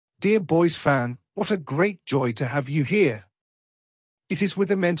Dear boys fan, what a great joy to have you here. It is with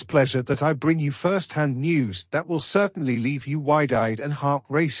immense pleasure that I bring you first-hand news that will certainly leave you wide-eyed and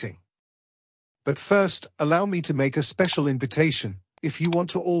heart-racing. But first, allow me to make a special invitation. If you want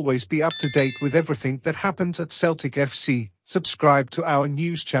to always be up to date with everything that happens at Celtic FC, subscribe to our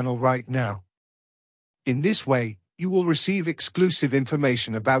news channel right now. In this way, you will receive exclusive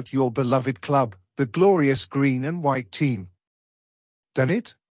information about your beloved club, the glorious green and white team. Done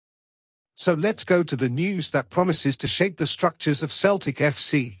it? So let's go to the news that promises to shake the structures of Celtic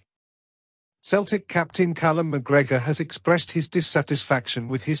FC. Celtic captain Callum McGregor has expressed his dissatisfaction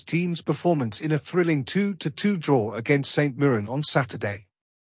with his team's performance in a thrilling 2-2 draw against St Mirren on Saturday.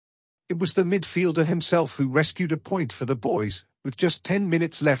 It was the midfielder himself who rescued a point for the boys, with just 10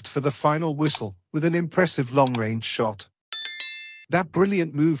 minutes left for the final whistle, with an impressive long-range shot. That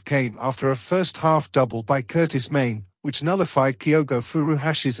brilliant move came after a first-half double by Curtis Main, which nullified Kyogo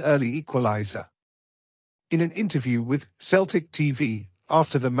Furuhashi's early equaliser. In an interview with Celtic TV,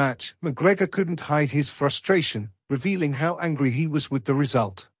 after the match, McGregor couldn't hide his frustration, revealing how angry he was with the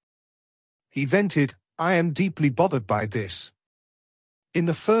result. He vented, "I am deeply bothered by this. In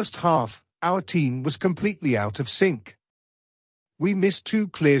the first half, our team was completely out of sync. We missed 2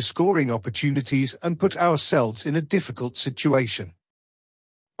 clear scoring opportunities and put ourselves in a difficult situation.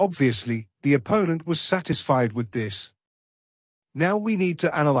 Obviously, the opponent was satisfied with this. Now we need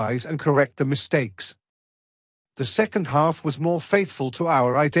to analyze and correct the mistakes. The second half was more faithful to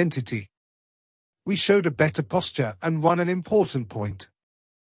our identity. We showed a better posture and won an important point.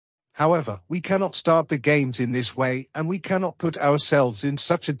 However, we cannot start the games in this way and we cannot put ourselves in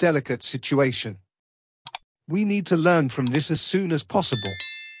such a delicate situation. We need to learn from this as soon as possible.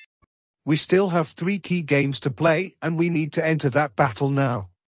 We still have 3 key games to play and we need to enter that battle now.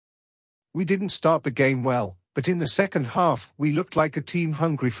 We didn't start the game well, but in the second half we looked like a team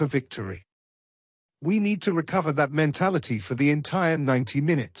hungry for victory. We need to recover that mentality for the entire 90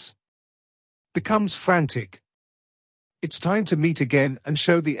 minutes. Becomes frantic. It's time to meet again and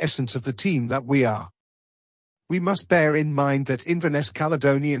show the essence of the team that we are. We must bear in mind that Inverness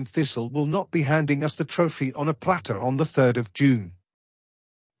Caledonian Thistle will not be handing us the trophy on a platter on the 3rd of June.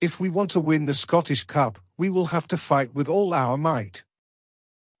 If we want to win the Scottish Cup, we will have to fight with all our might.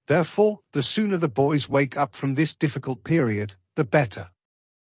 Therefore, the sooner the boys wake up from this difficult period, the better.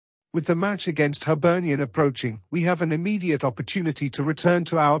 With the match against Hibernian approaching, we have an immediate opportunity to return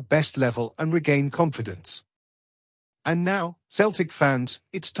to our best level and regain confidence. And now, Celtic fans,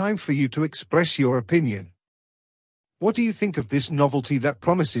 it's time for you to express your opinion. What do you think of this novelty that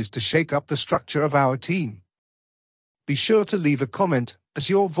promises to shake up the structure of our team? Be sure to leave a comment, as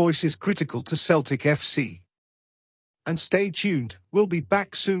your voice is critical to Celtic FC. And stay tuned, we'll be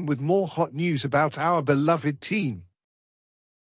back soon with more hot news about our beloved team.